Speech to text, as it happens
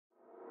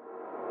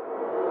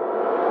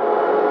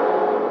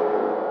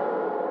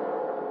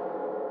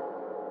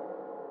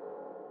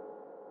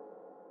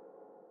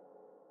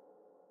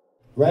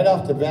right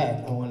off the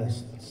bat, I want to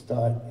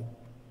start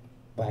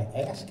by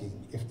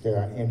asking if there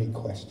are any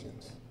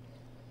questions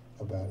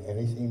about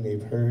anything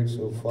they've heard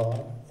so far,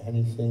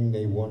 anything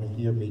they want to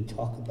hear me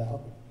talk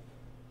about.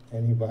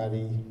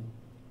 Anybody?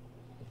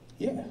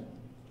 Yeah. Can you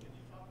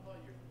talk about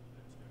the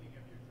tuning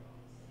of your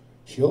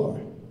drums? Sure.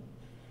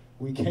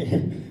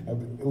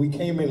 We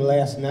came in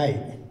last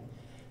night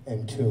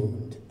and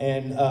tuned.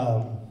 And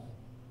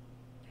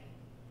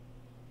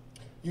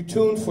you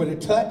tune for the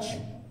touch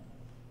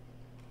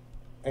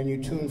and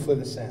you tune for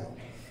the sound.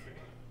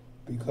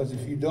 Because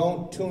if you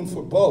don't tune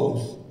for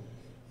both,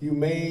 you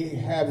may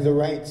have the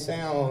right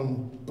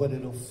sound, but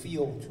it'll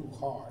feel too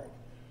hard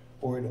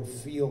or it'll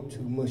feel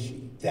too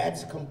mushy.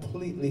 That's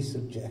completely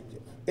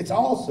subjective. It's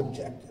all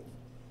subjective.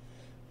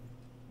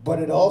 But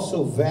it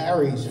also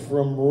varies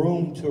from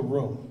room to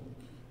room.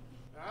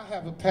 I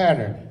have a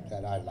pattern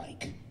that I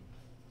like.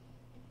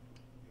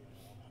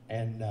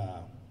 And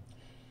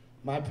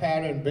my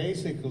pattern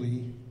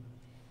basically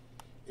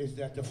is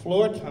that the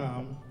floor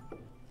tom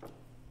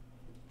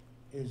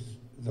is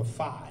the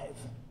 5,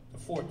 the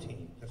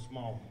 14, the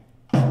small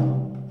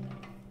one.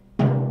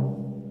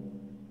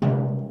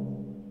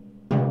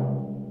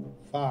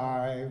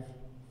 5,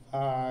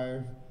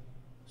 5,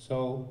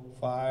 so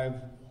 5,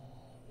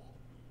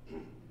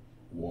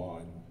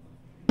 1.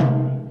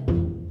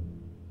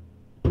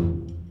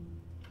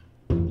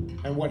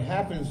 And what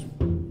happens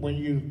when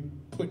you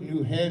put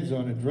new heads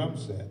on a drum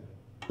set,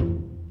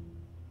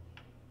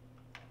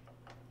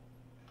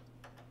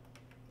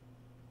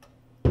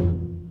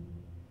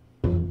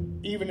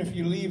 even if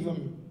you leave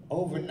them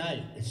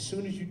overnight, as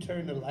soon as you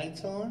turn the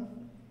lights on,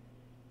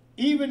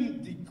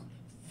 even the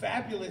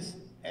fabulous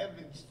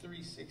Evans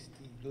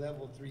 360,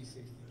 level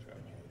 360 drum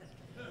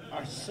heads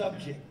are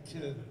subject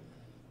to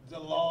the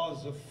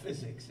laws of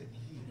physics and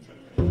heat.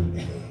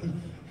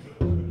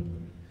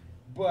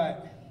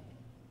 But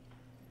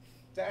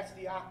that's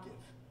the octave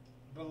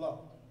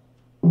below.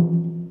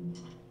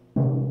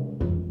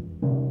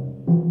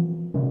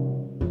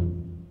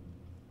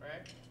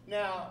 Right?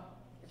 Now,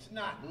 it's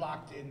not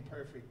locked in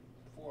perfect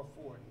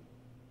 440.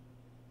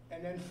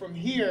 And then from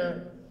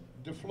here,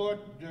 the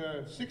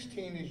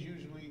 16 is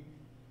usually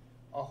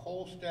a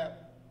whole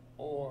step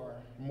or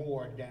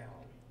more down.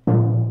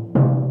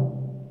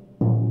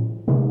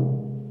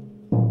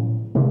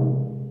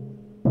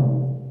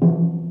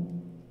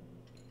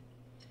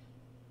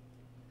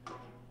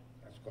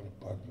 That's going to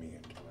bug me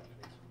into it.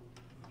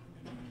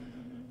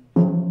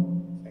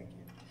 Thank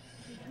you.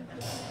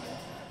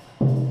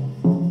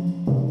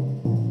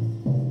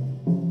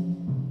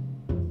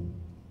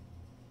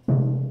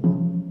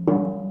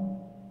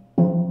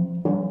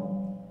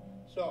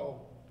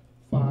 So,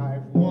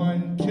 5,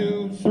 1,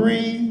 2,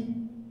 3.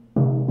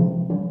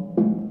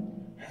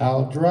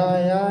 How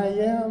dry I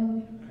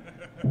am.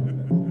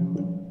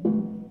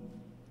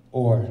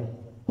 Or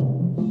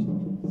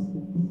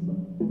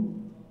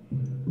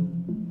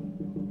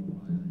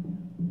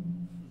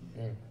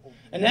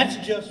and that's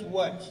just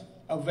what's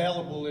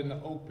available in the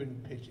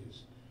open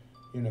pitches,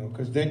 you know,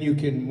 because then you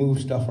can move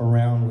stuff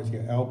around with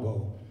your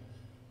elbow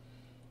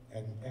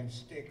and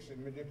sticks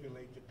and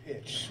manipulate the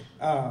pitch.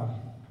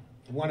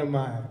 One of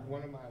my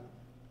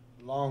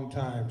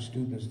longtime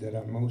students that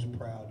I'm most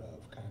proud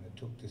of kind of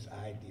took this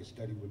idea,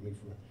 studied with me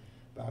for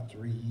about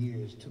 3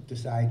 years, took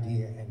this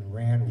idea and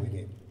ran with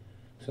it.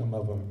 Some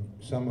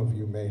of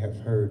you may have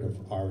heard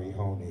of Ari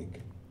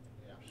Honig.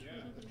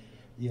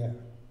 Yeah.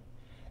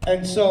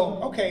 And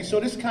so, okay, so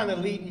this kind of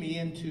lead me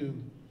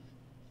into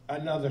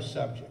another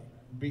subject,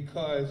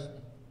 because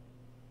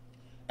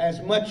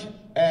as much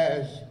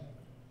as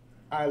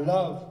I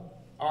love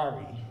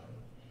Ari,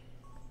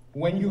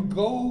 when you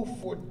go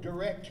for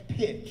direct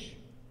pitch,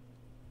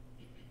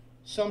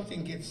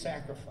 something gets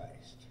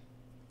sacrificed.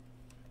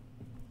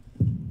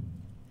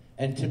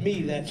 And to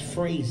me, that's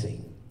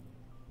phrasing.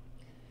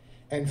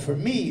 And for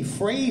me,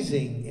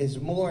 phrasing is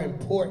more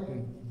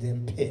important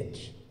than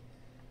pitch.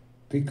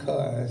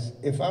 Because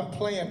if I'm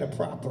playing the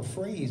proper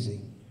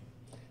phrasing,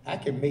 I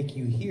can make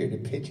you hear the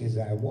pitches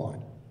I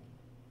want.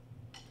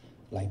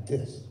 Like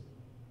this.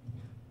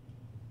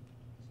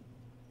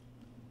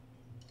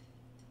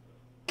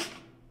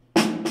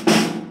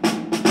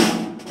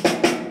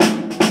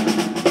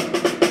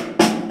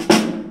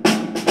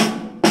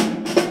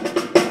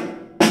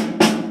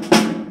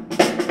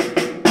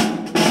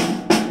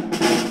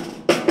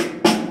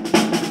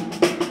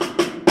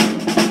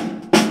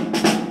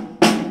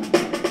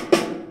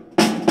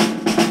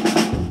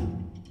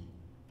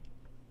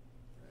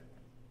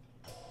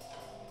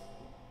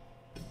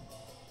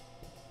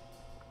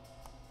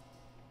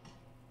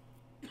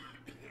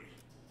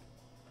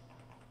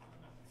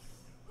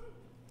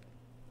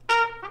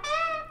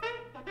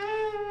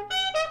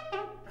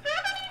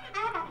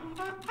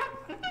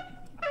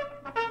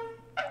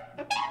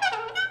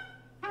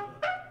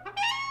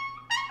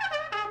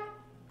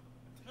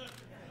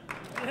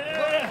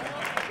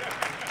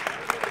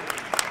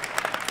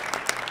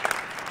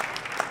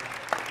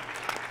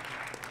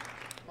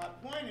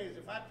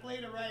 Play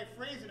the right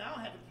phrasing, I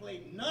don't have to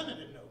play none of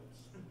the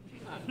notes.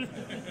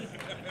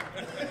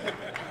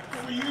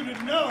 for you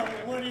to know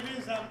what it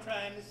is I'm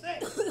trying to say.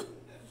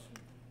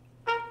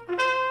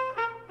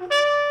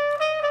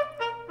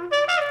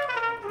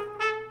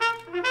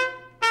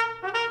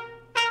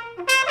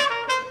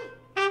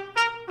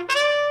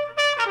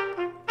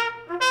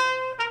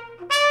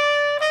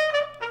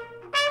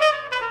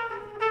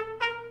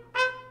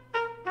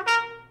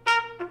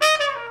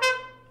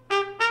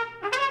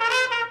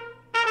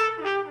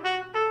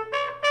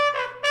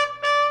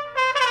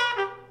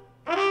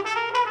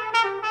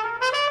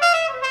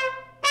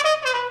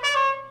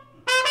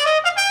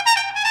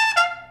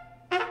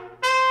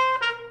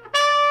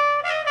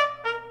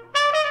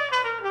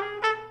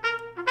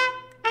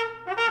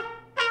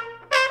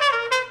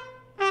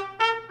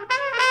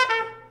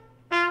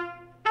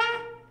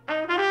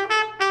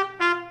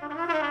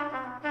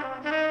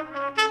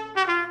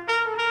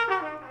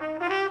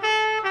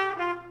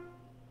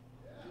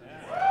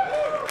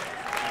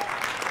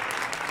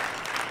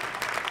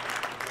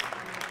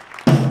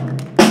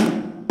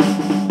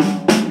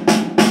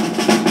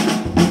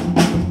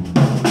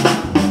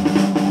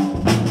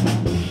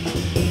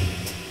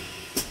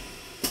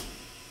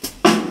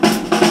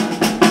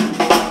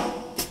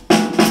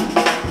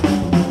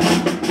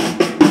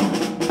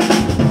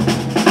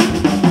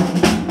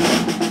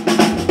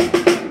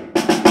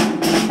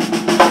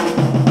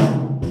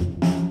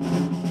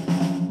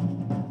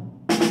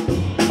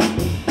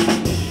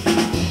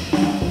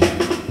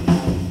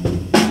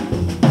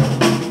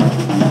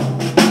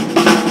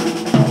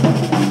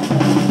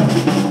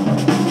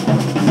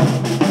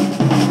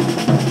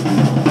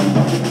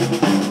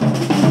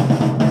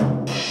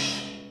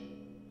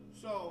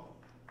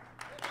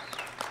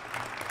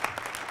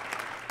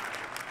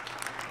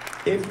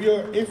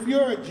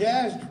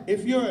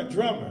 If you're a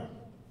drummer,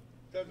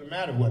 doesn't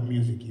matter what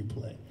music you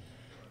play,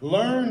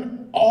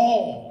 learn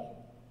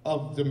all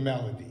of the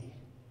melody.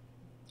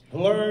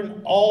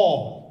 Learn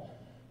all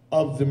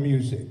of the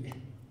music,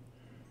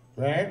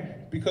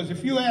 right? Because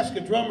if you ask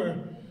a drummer,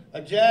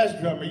 a jazz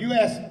drummer, you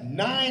ask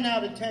 9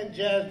 out of 10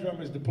 jazz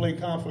drummers to play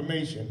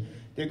confirmation,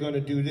 they're going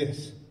to do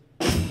this.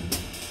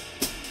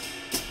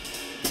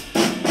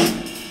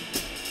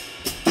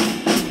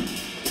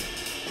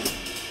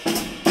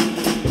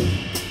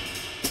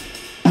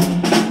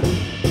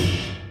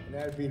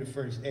 Be the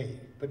first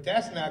 8, but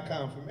that's not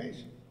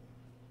confirmation.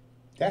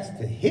 That's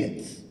the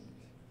hits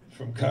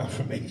from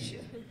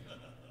confirmation,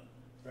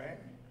 right?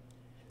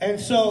 And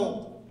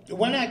so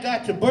when I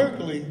got to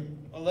Berkeley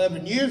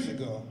 11 years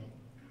ago,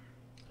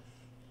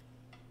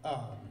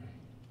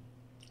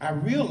 I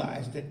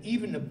realized that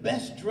even the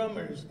best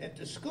drummers at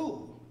the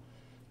school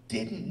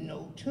didn't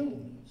know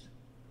tunes,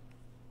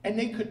 and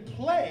they could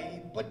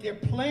play, but their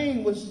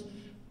playing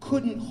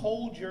couldn't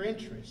hold your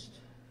interest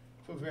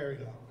for very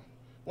long.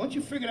 Once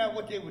you figured out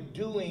what they were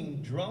doing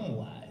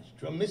drum-wise,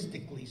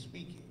 drumistically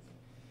speaking,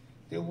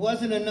 there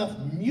wasn't enough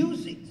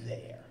music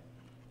there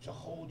to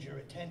hold your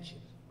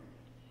attention,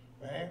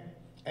 right?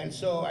 And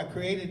so I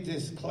created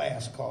this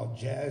class called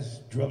Jazz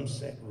Drum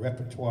Set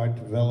Repertoire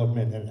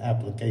Development and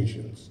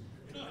Applications.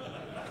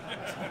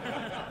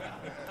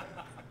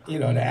 You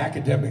know, the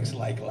academics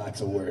like lots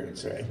of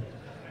words, right?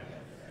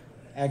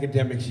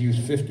 Academics use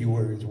 50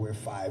 words where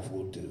 5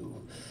 will do.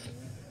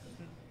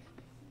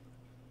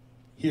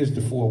 Here's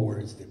the 4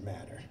 words that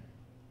matter.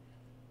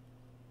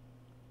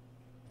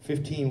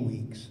 15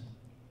 weeks,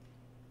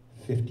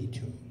 50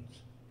 tunes.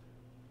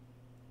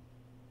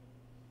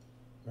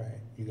 Right?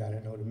 You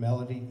gotta know the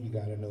melody, you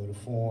gotta know the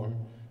form,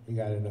 you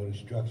gotta know the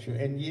structure.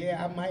 And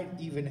yeah, I might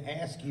even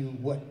ask you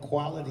what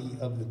quality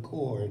of the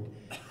chord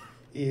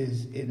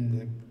is in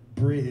the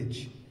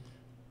bridge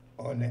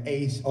on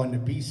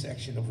the B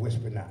section of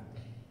Whisper Not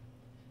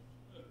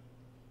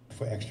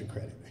for extra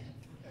credit.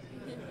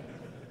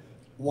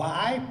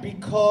 Why?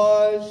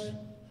 Because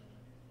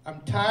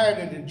I'm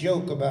tired of the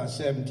joke about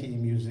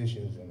 17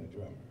 musicians and a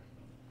drummer.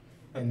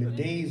 And the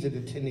days of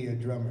the 10-year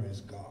drummer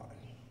is gone.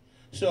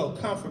 So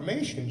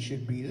confirmation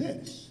should be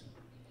this.